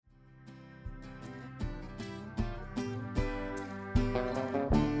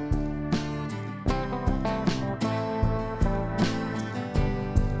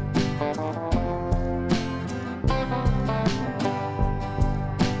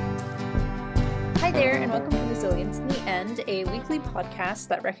Hi there, and welcome to Resilience in the End, a weekly podcast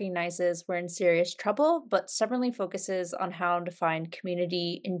that recognizes we're in serious trouble, but stubbornly focuses on how to find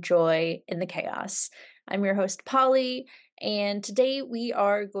community and joy in the chaos. I'm your host, Polly, and today we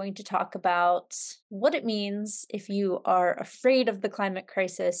are going to talk about what it means if you are afraid of the climate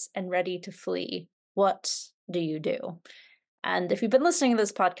crisis and ready to flee. What do you do? And if you've been listening to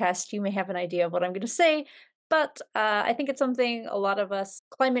this podcast, you may have an idea of what I'm going to say, but I think it's something a lot of us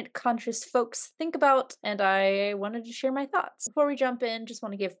climate conscious folks think about, and I wanted to share my thoughts. Before we jump in, just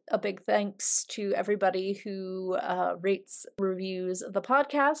want to give a big thanks to everybody who rates, reviews the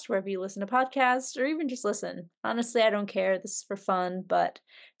podcast, wherever you listen to podcasts, or even just listen. Honestly, I don't care. This is for fun, but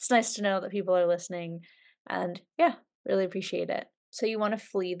it's nice to know that people are listening, and yeah, really appreciate it. So you want to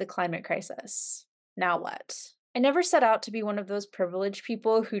flee the climate crisis. Now what? I never set out to be one of those privileged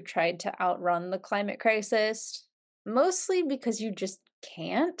people who tried to outrun the climate crisis, mostly because you just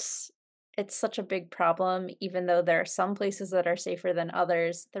can't. It's such a big problem, even though there are some places that are safer than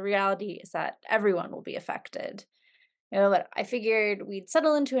others. The reality is that everyone will be affected. But I figured we'd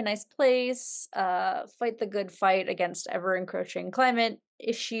settle into a nice place, fight the good fight against ever encroaching climate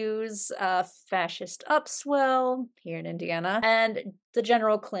issues, fascist upswell here in Indiana, and the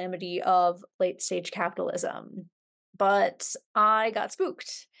general calamity of late stage capitalism. But I got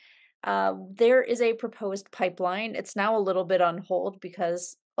spooked. There is a proposed pipeline. It's now a little bit on hold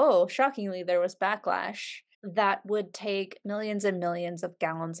because, oh, shockingly, there was backlash that would take millions and millions of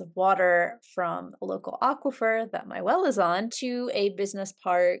gallons of water from a local aquifer that my well is on to a business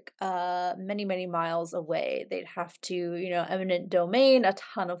park many, many miles away. They'd have to, eminent domain, a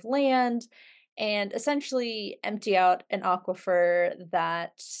ton of land, and essentially empty out an aquifer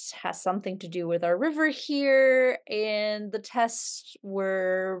that has something to do with our river here. And the tests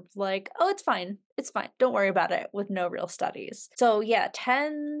were like, oh, it's fine. It's fine. Don't worry about it, with no real studies. So, yeah,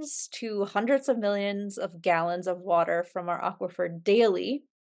 tens to hundreds of millions of gallons of water from our aquifer daily,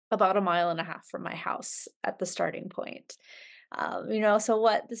 about a mile and a half from my house at the starting point. So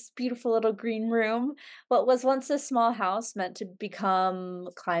what this beautiful little green room, what was once a small house meant to become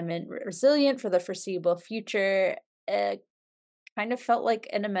climate resilient for the foreseeable future, kind of felt like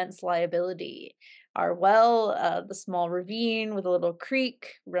an immense liability. Our well, the small ravine with a little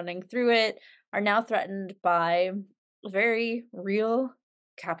creek running through it, are now threatened by a very real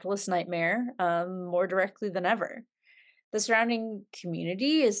capitalist nightmare, more directly than ever. The surrounding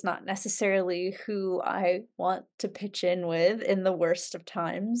community is not necessarily who I want to pitch in with in the worst of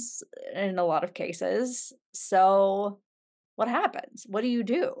times in a lot of cases. So, what happens? What do you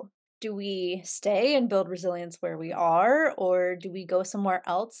do? Do we stay and build resilience where we are, or do we go somewhere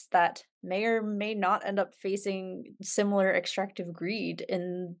else that may or may not end up facing similar extractive greed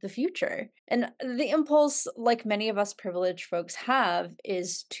in the future? And the impulse, like many of us privileged folks have,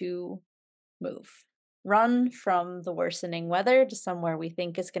 is to move. Run from the worsening weather to somewhere we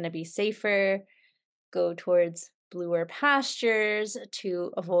think is going to be safer, go towards bluer pastures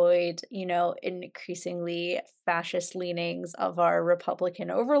to avoid, increasingly fascist leanings of our Republican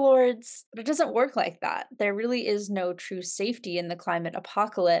overlords. But it doesn't work like that. There really is no true safety in the climate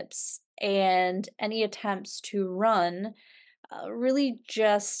apocalypse, and any attempts to run really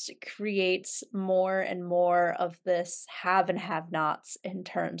just creates more and more of this have and have nots in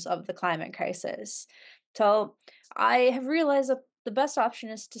terms of the climate crisis. So I have realized that the best option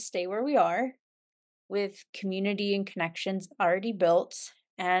is to stay where we are with community and connections already built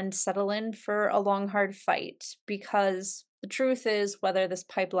and settle in for a long, hard fight, because the truth is, whether this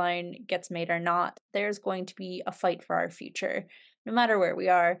pipeline gets made or not, there's going to be a fight for our future, no matter where we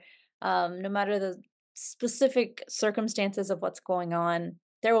are, no matter the specific circumstances of what's going on,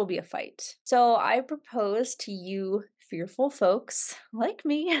 there will be a fight. So I propose to you, fearful folks like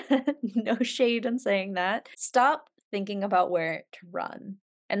me, no shade in saying that, stop thinking about where to run.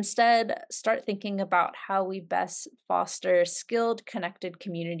 Instead, start thinking about how we best foster skilled, connected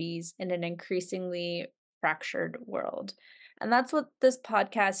communities in an increasingly fractured world. And that's what this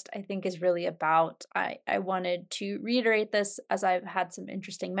podcast, I think, is really about. I wanted to reiterate this as I've had some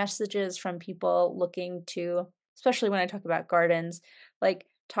interesting messages from people looking to, especially when I talk about gardens, like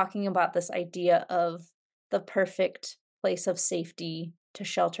talking about this idea of the perfect place of safety to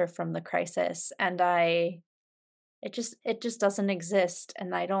shelter from the crisis. And it just doesn't exist,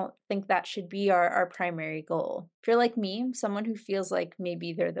 and I don't think that should be our primary goal. If you're like me, someone who feels like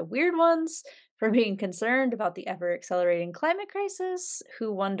maybe they're the weird ones for being concerned about the ever accelerating climate crisis,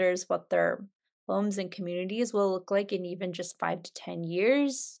 who wonders what their homes and communities will look like in even just 5 to 10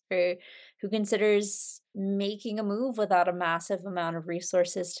 years, or who considers making a move without a massive amount of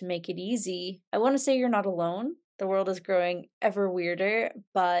resources to make it easy, I want to say you're not alone. The world is growing ever weirder,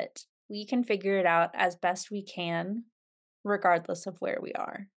 but we can figure it out as best we can, regardless of where we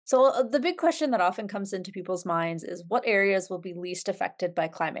are. So, the big question that often comes into people's minds is what areas will be least affected by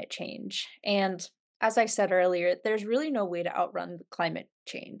climate change? And as I said earlier, there's really no way to outrun climate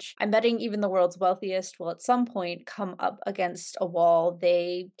change. I'm betting even the world's wealthiest will at some point come up against a wall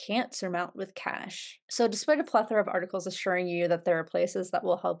they can't surmount with cash. So, despite a plethora of articles assuring you that there are places that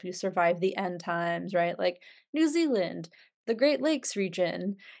will help you survive the end times, right? Like New Zealand, the Great Lakes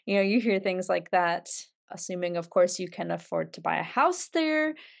region, you hear things like that, assuming, of course, you can afford to buy a house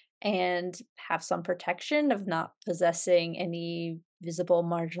there and have some protection of not possessing any visible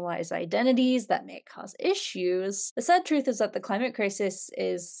marginalized identities that may cause issues. The sad truth is that the climate crisis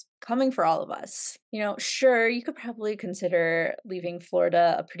is coming for all of us. Sure, you could probably consider leaving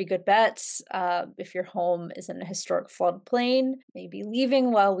Florida a pretty good bet if your home is in a historic floodplain. Maybe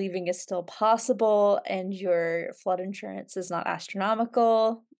leaving while leaving is still possible and your flood insurance is not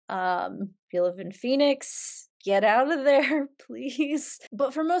astronomical. If you live in Phoenix, get out of there, please.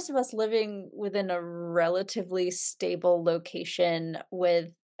 But for most of us living within a relatively stable location with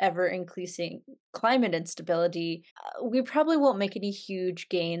ever increasing climate instability, we probably won't make any huge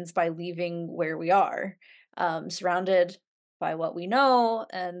gains by leaving where we are, surrounded by what we know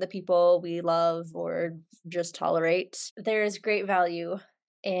and the people we love or just tolerate. There is great value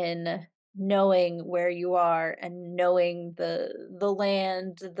in knowing where you are and knowing the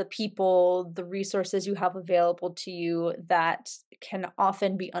land, the people, the resources you have available to you that can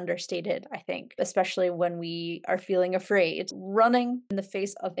often be understated, I think, especially when we are feeling afraid. Running in the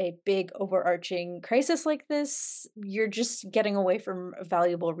face of a big overarching crisis like this, you're just getting away from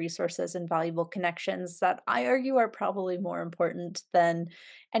valuable resources and valuable connections that I argue are probably more important than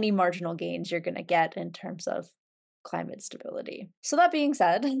any marginal gains you're going to get in terms of climate stability. So, that being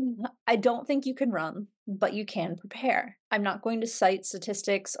said, I don't think you can run, but you can prepare. I'm not going to cite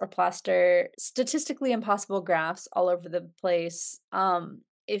statistics or plaster statistically impossible graphs all over the place.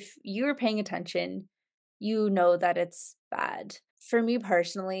 If you're paying attention, you know that it's bad. For me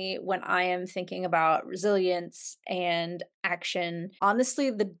personally, when I am thinking about resilience and action,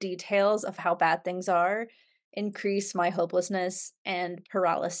 honestly, the details of how bad things are increase my hopelessness and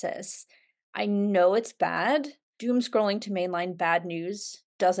paralysis. I know it's bad. Doom scrolling to mainline bad news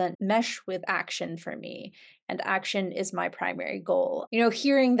doesn't mesh with action for me, and action is my primary goal.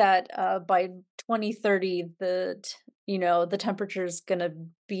 Hearing that by 2030 the temperature is going to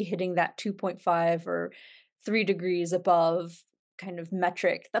be hitting that 2.5 or 3 degrees above kind of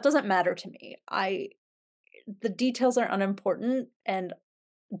metric, that doesn't matter to me. The details are unimportant and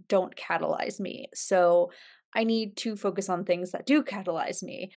don't catalyze me. So I need to focus on things that do catalyze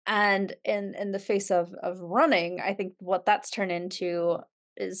me. And in the face of running, I think what that's turned into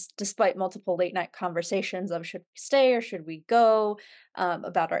is, despite multiple late night conversations of should we stay or should we go,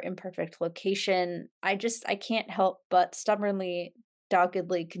 about our imperfect location, I can't help but stubbornly,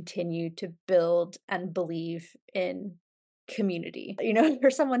 doggedly continue to build and believe in community. For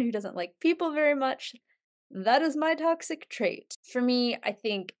someone who doesn't like people very much, that is my toxic trait. For me, I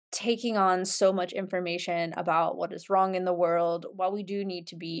think taking on so much information about what is wrong in the world, while we do need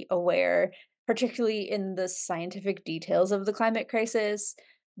to be aware, particularly in the scientific details of the climate crisis,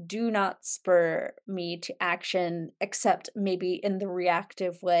 do not spur me to action, except maybe in the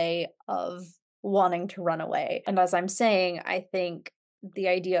reactive way of wanting to run away. And as I'm saying, I think the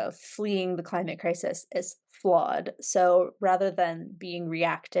idea of fleeing the climate crisis is flawed. So rather than being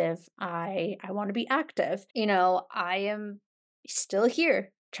reactive, I want to be active. I am still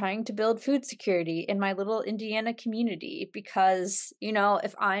here trying to build food security in my little Indiana community because,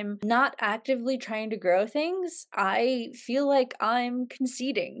 if I'm not actively trying to grow things, I feel like I'm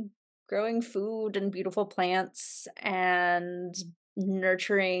conceding. Growing food and beautiful plants and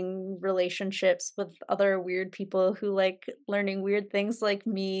nurturing relationships with other weird people who like learning weird things like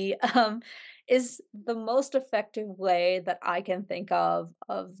me is the most effective way that I can think of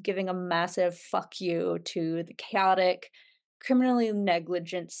giving a massive fuck you to the chaotic, criminally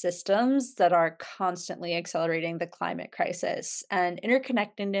negligent systems that are constantly accelerating the climate crisis. And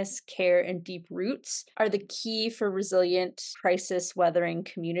interconnectedness, care, and deep roots are the key for resilient crisis weathering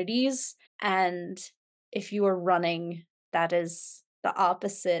communities. And if you are running, that is the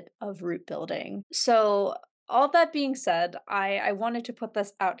opposite of root building. So, all that being said, I wanted to put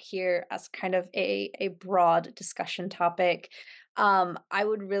this out here as kind of a broad discussion topic. I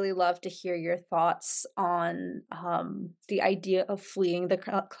would really love to hear your thoughts on the idea of fleeing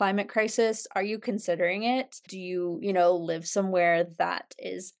the climate crisis. Are you considering it? Do you, live somewhere that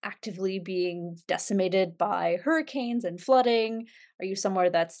is actively being decimated by hurricanes and flooding? Are you somewhere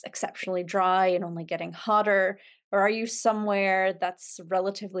that's exceptionally dry and only getting hotter? Or are you somewhere that's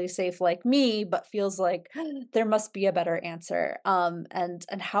relatively safe like me, but feels like there must be a better answer? And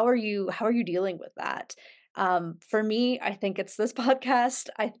how are you dealing with that? For me, I think it's this podcast.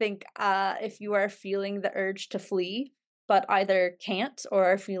 I think if you are feeling the urge to flee, but either can't or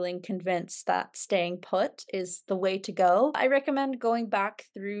are feeling convinced that staying put is the way to go, I recommend going back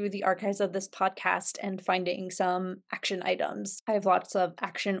through the archives of this podcast and finding some action items. I have lots of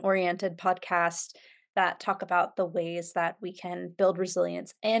action oriented podcasts that talk about the ways that we can build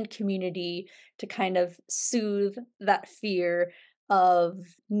resilience and community to kind of soothe that fear of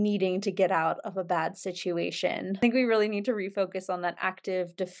needing to get out of a bad situation. I think we really need to refocus on that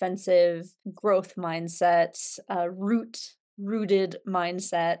active, defensive growth mindset, rooted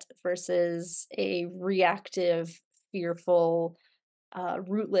mindset versus a reactive, fearful,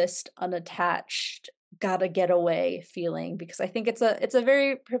 rootless, unattached, gotta get away feeling, because I think it's a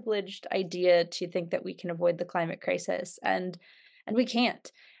very privileged idea to think that we can avoid the climate crisis, and we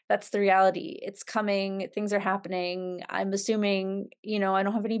can't. That's the reality. It's coming, things are happening. I'm assuming, I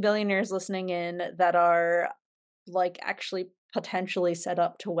don't have any billionaires listening in that are like actually potentially set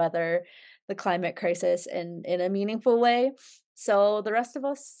up to weather the climate crisis in a meaningful way. So the rest of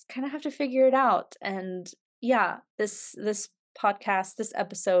us kind of have to figure it out. And yeah, this podcast, this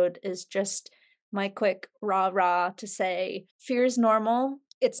episode is just my quick rah rah to say fear is normal.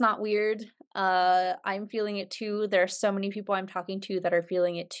 It's not weird. I'm feeling it too. There are so many people I'm talking to that are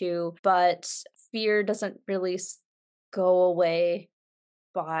feeling it too, but fear doesn't really go away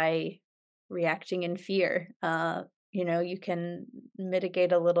by reacting in fear. You can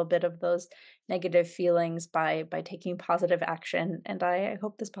mitigate a little bit of those negative feelings by taking positive action. And I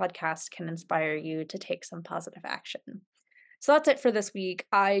hope this podcast can inspire you to take some positive action. So that's it for this week.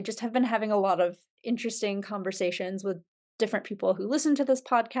 I just have been having a lot of interesting conversations with different people who listen to this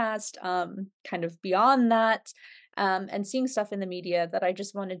podcast, kind of beyond that, and seeing stuff in the media that I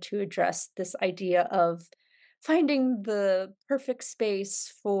just wanted to address this idea of finding the perfect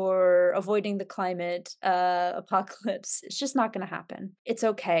space for avoiding the climate apocalypse. It's just not going to happen. It's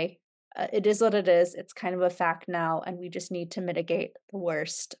okay. It is what it is. It's kind of a fact now, and we just need to mitigate the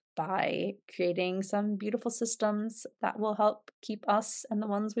worst by creating some beautiful systems that will help keep us and the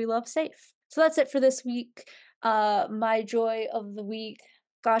ones we love safe. So that's it for this week. My joy of the week,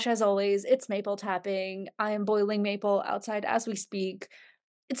 gosh, as always, it's maple tapping. I am boiling maple outside as we speak.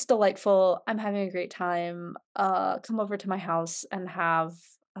 It's delightful. I'm having a great time. Come over to my house and have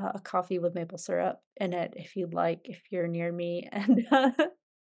a coffee with maple syrup in it if you'd like, if you're near me. And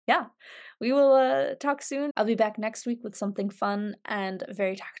yeah, we will talk soon. I'll be back next week with something fun and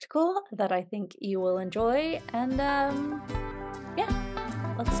very tactical that I think you will enjoy. And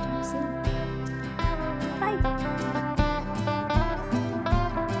yeah, let's talk soon.